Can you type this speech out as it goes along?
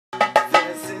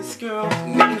girl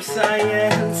named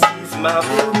Chyanne. She's my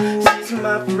boo, she's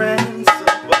my friend. So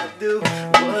I do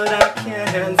what I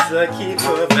can to keep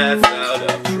her bats out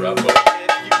of trouble.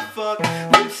 If you fuck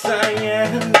with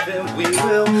Chyanne, then we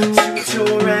will shoot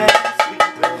your ass, we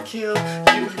will kill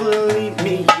you. Believe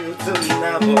me, you do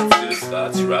not want to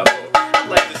start trouble. I'd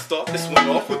like to start this one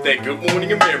off with that Good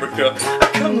Morning America. I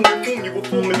come to inform you, we're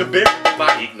forming the barrier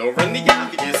by ignoring the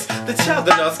obvious. The child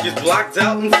in us gets blocked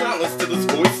out in silence till his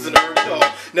voice isn't heard at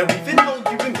all. Now even though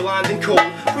you've been blind and cold,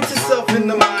 put yourself in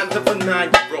the mind of a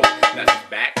 9-year-old. Now she's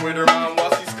back with her mom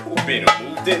while she's coping,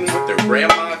 moved in with her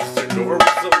grandma cause her door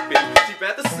was open. She'd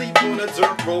rather sleep on a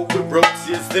dirt road with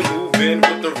roaches than move in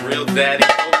with the real daddy.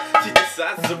 She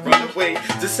decides to run away,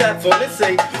 just have fun and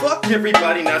say fuck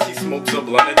everybody. Now she smokes a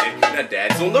blunt a day. Now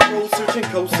dad's on the road searching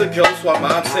coast to coast while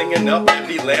mom's hanging up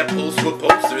empty lampposts with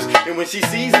posters. And when she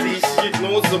sees these, she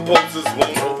ignores the posters.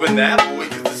 Won't open that boy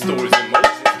cause the story's in motion.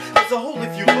 There's a hole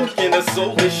if you look in her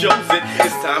soul, it shows it.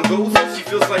 As time goes on, she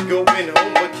feels like going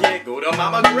home but can't go to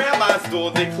mama grandma's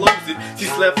door, they close it.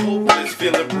 She's left hopeless,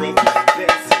 feeling broke.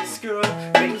 That's this girl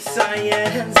named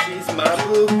Chyanne. She's my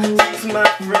boo, she's my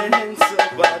friend. So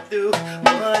I do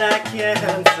what I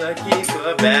can to keep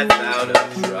her bats out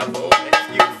of trouble.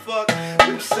 If you fuck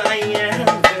with Chyanne,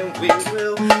 then we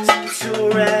will shoot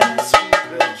your ass,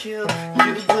 we will kill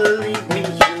you. Believe me,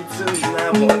 you do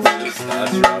not want to start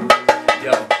trouble.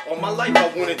 Yo, all my life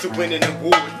I wanted to win an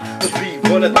award, to be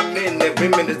one of the men that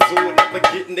women adore, never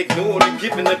getting ignored and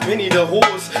giving a penny to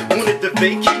horse. Wanted the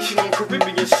vacation on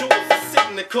Caribbean shores, to sit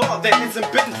in a car that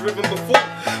hasn't been driven before,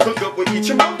 hook up with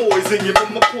each of my boys and give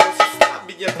them a pause. So stop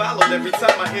being followed every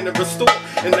time I enter a store,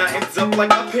 and I end up like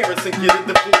my parents and get a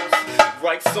divorce.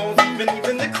 Write songs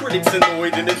even the critics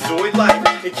annoyed, and enjoy life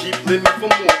and keep living for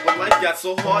more. But life got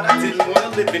so hard I didn't want to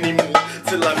live anymore,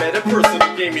 till I met a person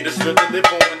who gave me the strength to live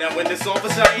on. Now when this song for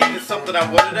Chyanne is something I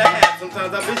wanted to have,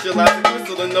 sometimes I visualize it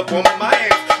crystal in the palm of my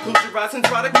hands. Close your eyes and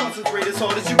try to concentrate as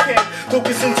hard as you can.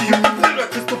 Focus into your computer,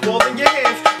 crystal ball in your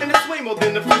hands. And it's way more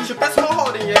than a friendship, that's my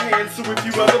heart in your hands. So if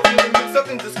you ever feeling mixed up,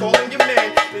 then just call in your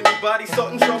man. Anybody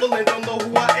starting trouble and don't know who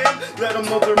I am, let them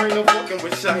know there ain't no fucking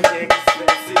with Chyanne. Cause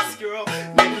that's this girl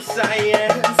named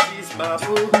Chyanne. She's my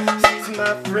boo, she's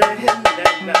my friend.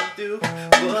 And I do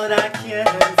what I can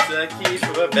to keep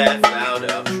her bats out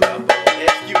of trouble.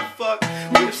 If you fuck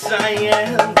with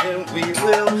Chyanne, then we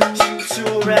will shoot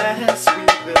your ass,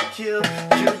 we will kill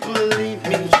you. Believe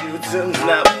me, you do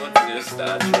not want to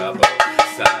start trouble.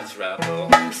 Start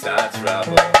trouble, start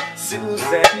trouble.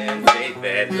 Susan and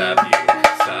David love you.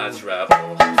 Start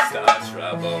trouble, start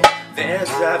trouble. Their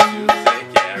job to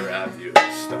take care of you.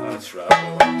 Start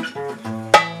trouble.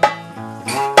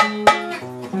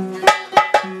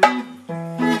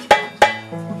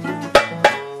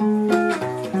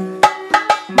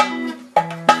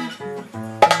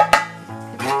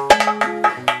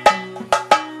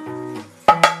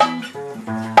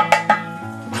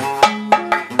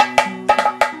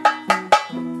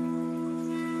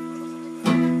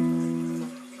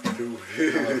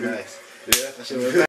 Oh, nice. Yeah, that's